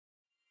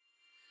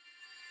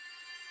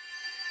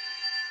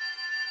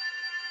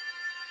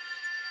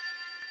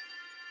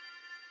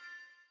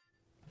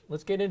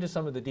let's get into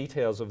some of the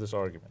details of this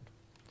argument.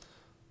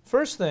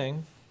 First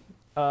thing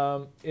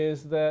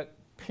is that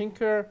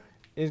Pinker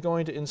is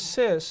going to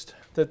insist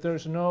that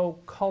there's no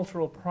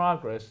cultural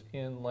progress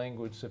in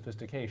language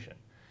sophistication.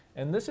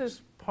 And this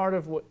is part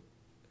of what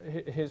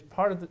his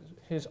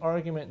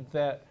argument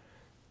that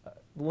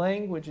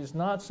language is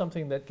not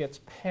something that gets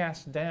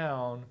passed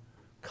down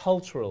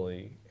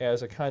culturally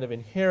as a kind of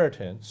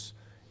inheritance,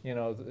 you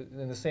know,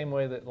 in the same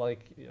way that,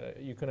 like,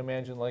 you can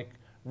imagine, like,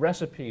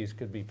 recipes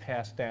could be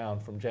passed down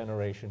from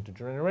generation to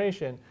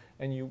generation,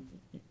 and you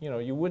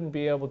wouldn't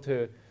be able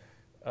to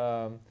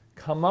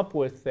come up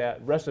with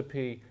that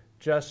recipe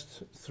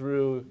just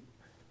through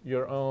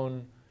your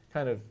own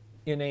kind of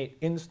innate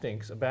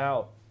instincts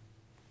about,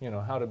 you know,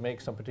 how to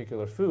make some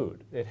particular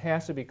food. It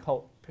has to be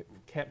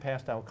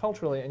passed down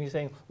culturally, and he's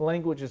saying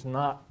language is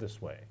not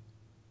this way,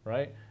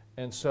 right?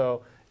 And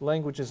so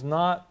language is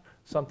not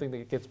something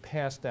that gets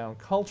passed down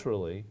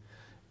culturally,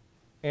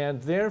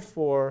 and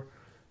therefore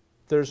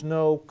there's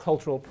no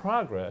cultural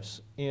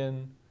progress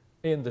in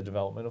the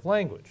development of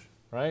language,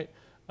 right?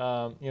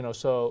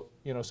 So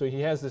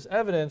he has this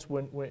evidence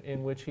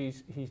in which he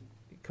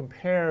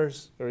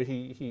compares, or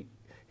he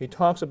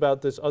talks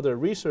about this other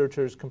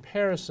researcher's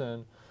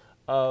comparison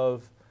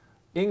of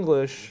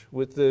English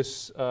with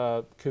this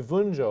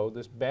Kivunjo,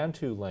 this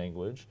Bantu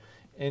language,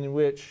 in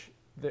which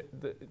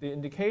the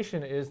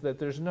indication is that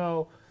there's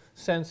no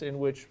sense in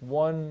which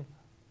one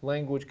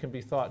language can be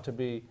thought to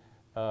be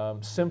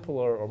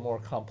simpler or more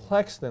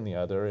complex than the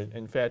other.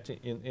 In fact,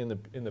 in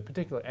the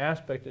particular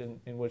aspect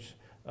in which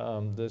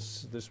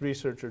this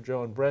researcher,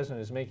 Joan Bresnan,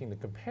 is making the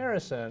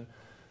comparison,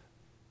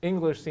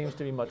 English seems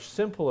to be much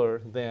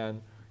simpler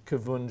than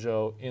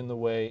Kivunjo in the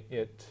way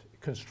it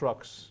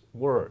constructs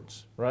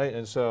words, right?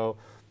 And so,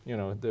 you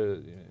know,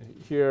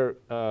 here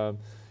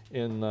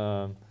in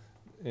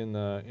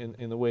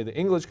the way the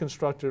English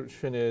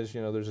construction is,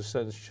 you know, there's a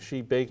sentence,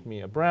 she baked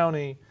me a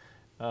brownie.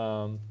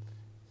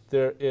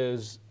 There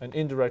is an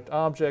indirect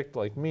object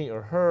like me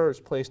or her is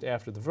placed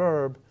after the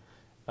verb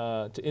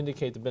to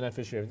indicate the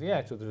beneficiary of the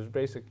act. So there's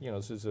basic, you know,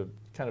 this is a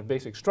kind of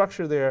basic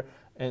structure there.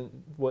 And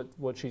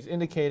what she's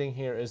indicating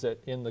here is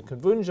that in the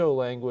Kivunjo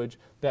language,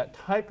 that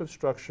type of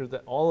structure,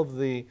 that all of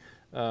the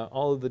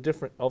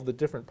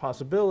different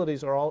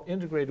possibilities are all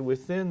integrated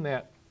within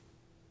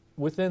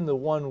the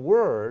one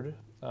word,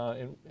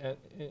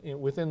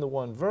 within the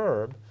one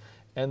verb,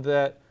 and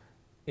that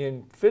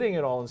in fitting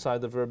it all inside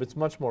the verb, it's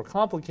much more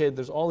complicated.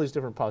 There's all these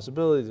different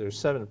possibilities. There's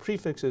 7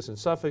 prefixes and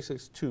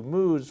suffixes, 2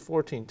 moods,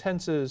 14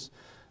 tenses.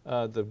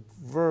 The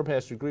verb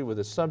has to agree with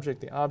the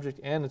subject, the object,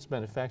 and its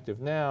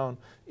benefactive noun,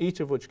 each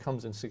of which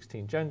comes in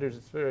 16 genders.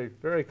 It's a very,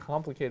 very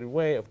complicated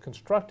way of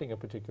constructing a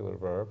particular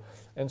verb.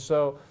 And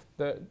so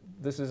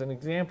this is an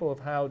example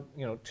of how,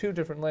 you know, 2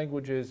 different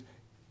languages,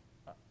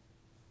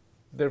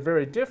 they're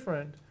very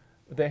different.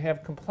 They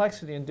have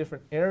complexity in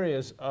different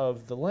areas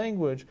of the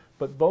language,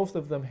 but both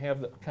of them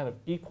have the kind of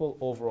equal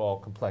overall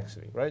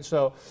complexity, right?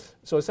 So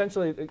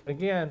essentially,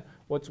 again,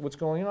 what's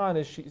going on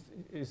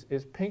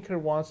is Pinker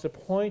wants to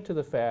point to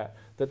the fact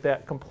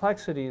that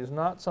complexity is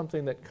not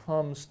something that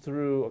comes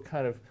through a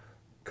kind of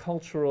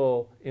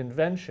cultural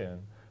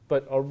invention,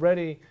 but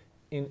already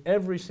in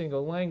every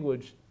single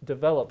language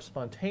develops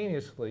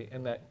spontaneously,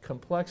 and that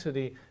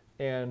complexity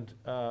and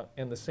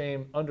the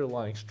same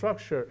underlying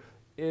structure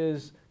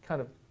is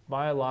kind of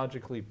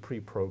biologically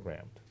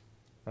pre-programmed,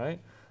 right?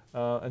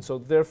 And so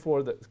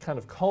therefore the kind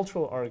of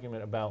cultural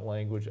argument about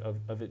language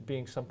of it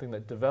being something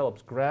that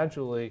develops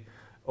gradually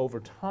over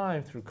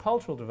time through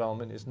cultural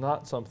development is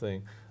not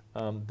something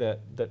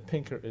that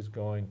Pinker is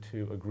going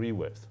to agree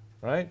with,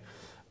 right?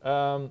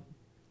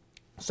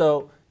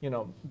 So, you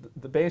know,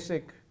 the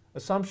basic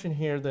assumption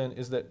here then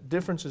is that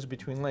differences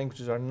between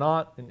languages are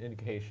not an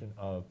indication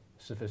of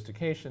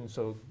sophistication.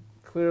 So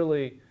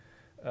clearly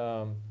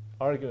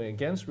arguing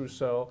against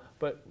Rousseau,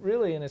 but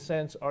really in a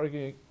sense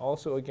arguing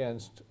also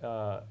against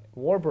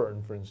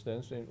Warburton, for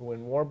instance.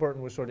 When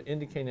Warburton was sort of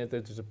indicating that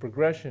there's a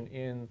progression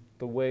in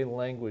the way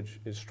language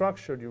is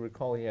structured, you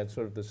recall he had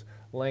sort of this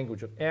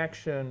language of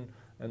action,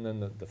 and then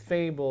the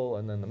fable,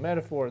 and then the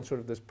metaphor, and sort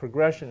of this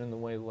progression in the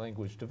way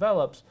language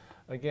develops.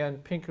 Again,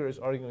 Pinker is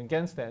arguing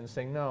against that and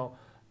saying, no,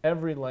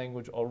 every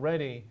language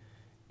already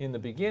in the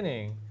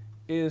beginning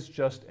is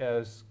just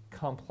as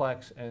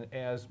complex and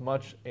as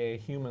much a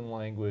human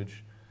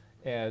language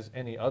as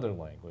any other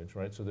language,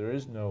 right? So there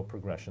is no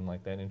progression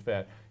like that. In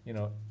fact, you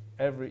know,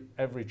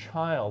 every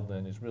child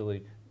then is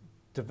really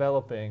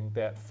developing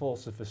that full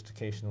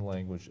sophistication of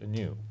language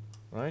anew,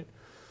 right?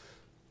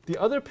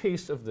 The other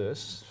piece of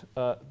this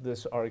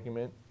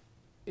argument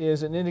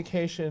is an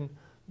indication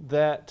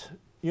that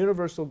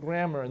universal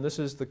grammar, and this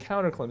is the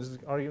counterclaim, this is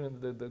the argument,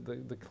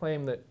 the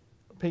claim that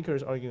Pinker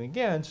is arguing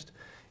against,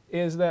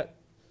 is that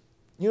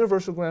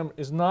universal grammar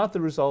is not the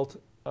result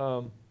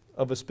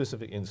of a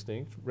specific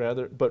instinct,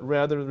 but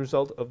rather the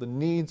result of the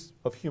needs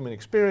of human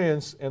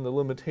experience and the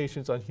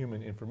limitations on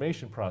human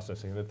information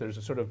processing, that there's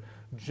a sort of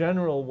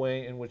general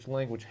way in which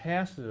language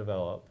has to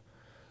develop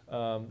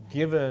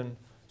given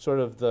sort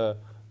of the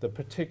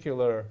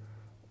particular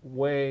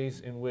ways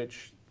in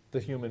which the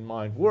human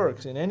mind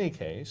works in any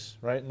case,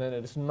 right? And then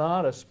it's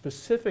not a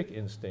specific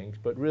instinct,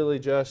 but really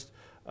just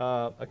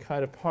a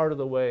kind of part of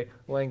the way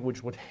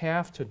language would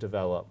have to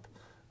develop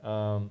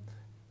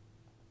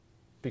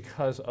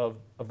because of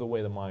the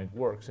way the mind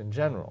works in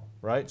general,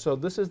 right? So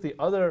this is the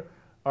other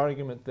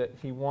argument that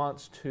he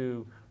wants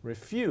to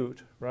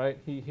refute, right?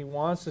 He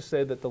wants to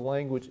say that the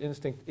language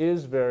instinct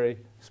is very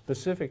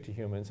specific to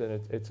humans,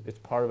 and it's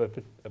part of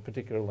a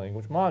particular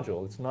language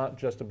module. It's not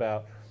just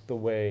about the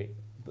way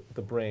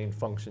the brain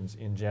functions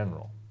in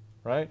general,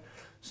 right?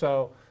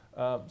 So,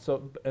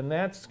 and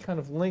that's kind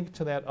of linked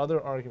to that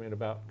other argument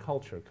about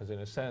culture, because in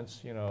a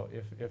sense, you know,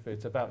 if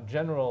it's about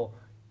general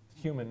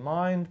human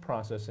mind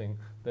processing,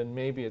 then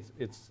maybe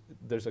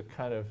there's a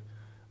kind of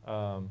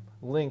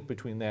link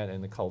between that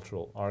and the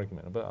cultural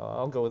argument. But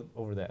I'll go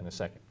over that in a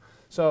second.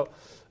 So,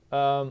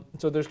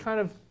 so there's kind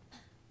of,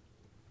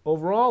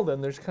 overall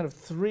then, there's kind of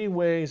three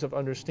ways of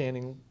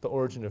understanding the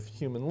origin of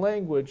human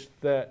language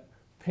that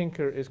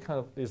Pinker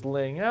is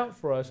laying out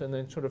for us, and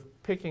then sort of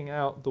picking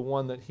out the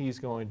one that he's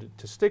going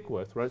to stick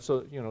with, right?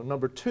 So, you know,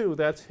 number two,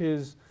 that's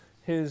his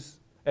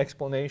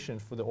explanation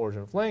for the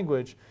origin of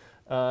language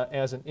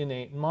as an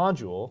innate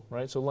module,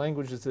 right? So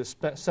language is this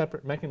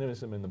separate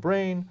mechanism in the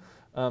brain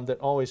that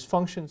always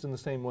functions in the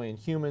same way in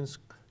humans,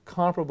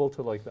 comparable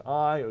to like the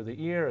eye or the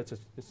ear. It's a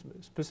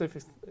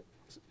specific,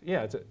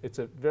 yeah, it's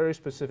a very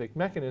specific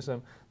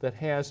mechanism that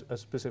has a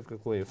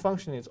specific way of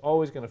functioning. It's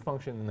always going to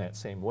function in that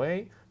same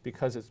way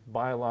because it's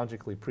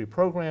biologically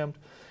pre-programmed.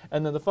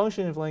 And then the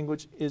functioning of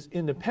language is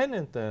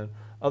independent then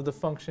of the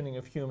functioning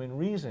of human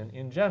reason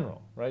in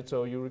general, right?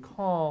 So you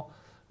recall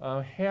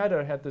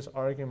Hader had this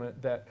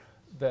argument that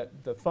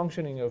the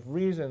functioning of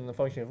reason and the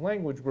functioning of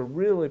language were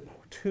really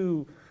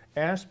two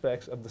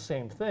aspects of the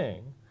same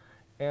thing.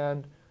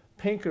 And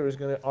Pinker is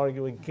going to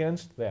argue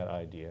against that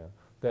idea,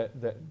 that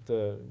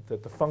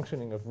the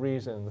functioning of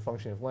reason and the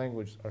functioning of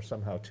language are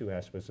somehow two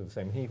aspects of the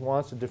same. He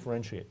wants to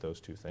differentiate those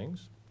two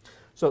things.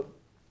 So,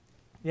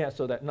 yeah,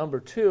 so that number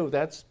two,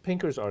 that's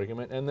Pinker's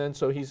argument. And then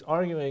so he's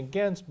arguing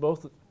against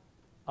both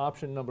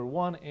option number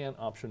one and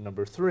option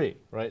number three,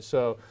 right?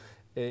 So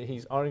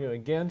he's arguing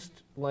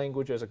against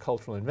language as a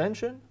cultural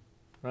invention,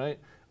 right?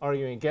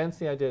 Arguing against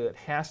the idea that it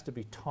has to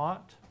be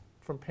taught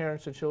from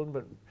parents to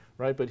children,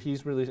 but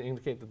he's really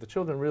indicating that the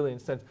children really, in a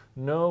sense,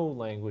 know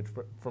language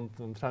from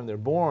the time they're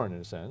born, in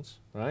a sense,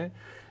 right?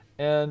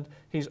 And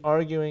he's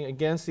arguing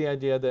against the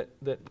idea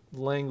that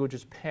language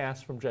is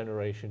passed from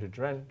generation to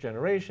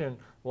generation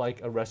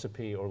like a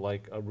recipe or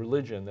like a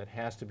religion that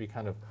has to be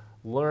kind of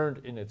learned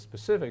in its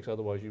specifics,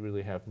 otherwise you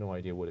really have no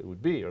idea what it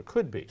would be or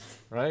could be,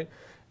 right?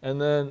 And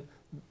then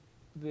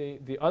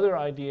the other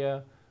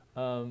idea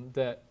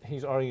that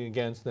he's arguing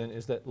against then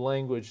is that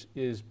language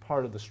is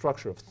part of the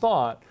structure of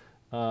thought.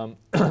 And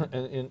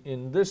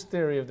in this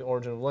theory of the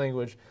origin of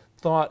language,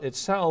 thought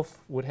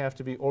itself would have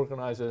to be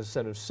organized as a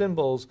set of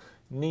symbols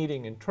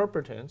needing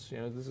interpretants. You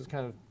know, this is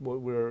kind of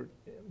what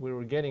we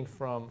were getting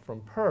from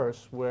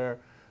Peirce, where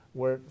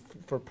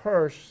for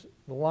Peirce,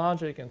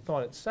 logic and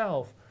thought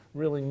itself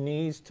really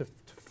needs to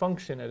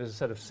function as a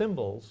set of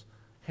symbols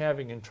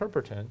having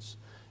interpretants,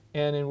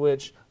 and in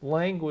which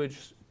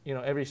language, you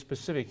know, every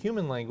specific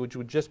human language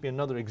would just be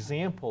another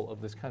example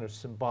of this kind of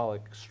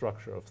symbolic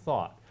structure of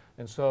thought.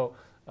 And so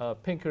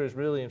Pinker is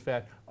really, in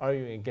fact,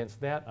 arguing against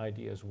that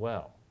idea as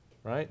well,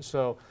 right?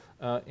 So,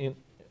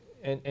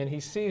 and he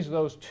sees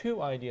those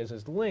two ideas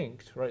as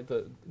linked, right?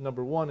 The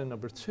number one and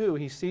number two,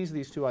 he sees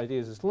these two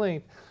ideas as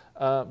linked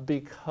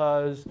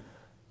because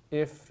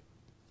if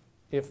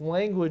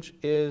language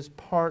is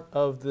part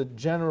of the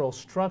general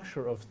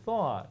structure of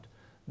thought,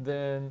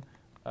 then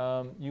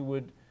you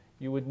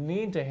would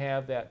need to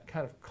have that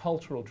kind of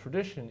cultural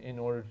tradition in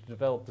order to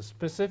develop the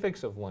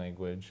specifics of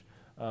language,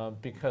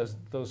 because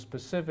those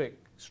specific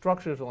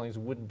structures of language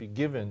wouldn't be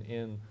given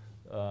in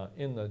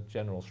the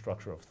general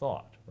structure of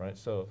thought, right?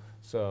 So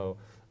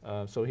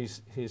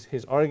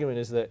his argument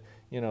is that,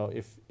 you know,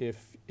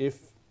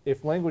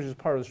 if language is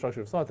part of the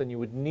structure of thought, then you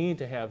would need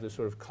to have this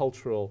sort of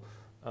cultural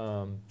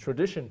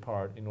tradition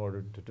part in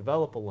order to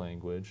develop a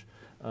language.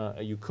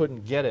 You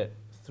couldn't get it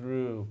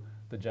through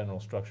the general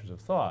structures of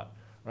thought,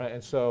 right?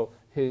 And so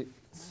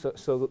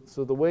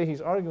the way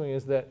he's arguing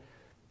is that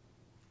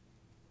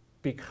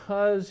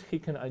because he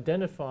can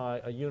identify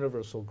a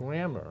universal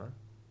grammar,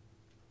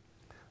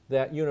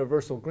 that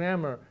universal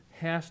grammar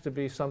has to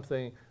be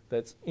something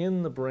that's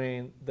in the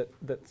brain,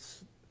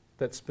 that's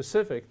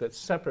specific, that's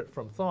separate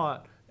from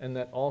thought, and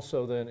that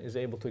also then is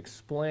able to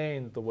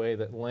explain the way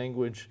that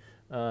language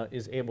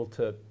is able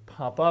to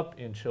pop up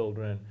in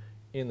children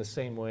in the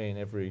same way in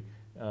every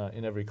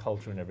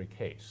culture, in every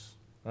case,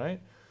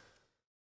 right?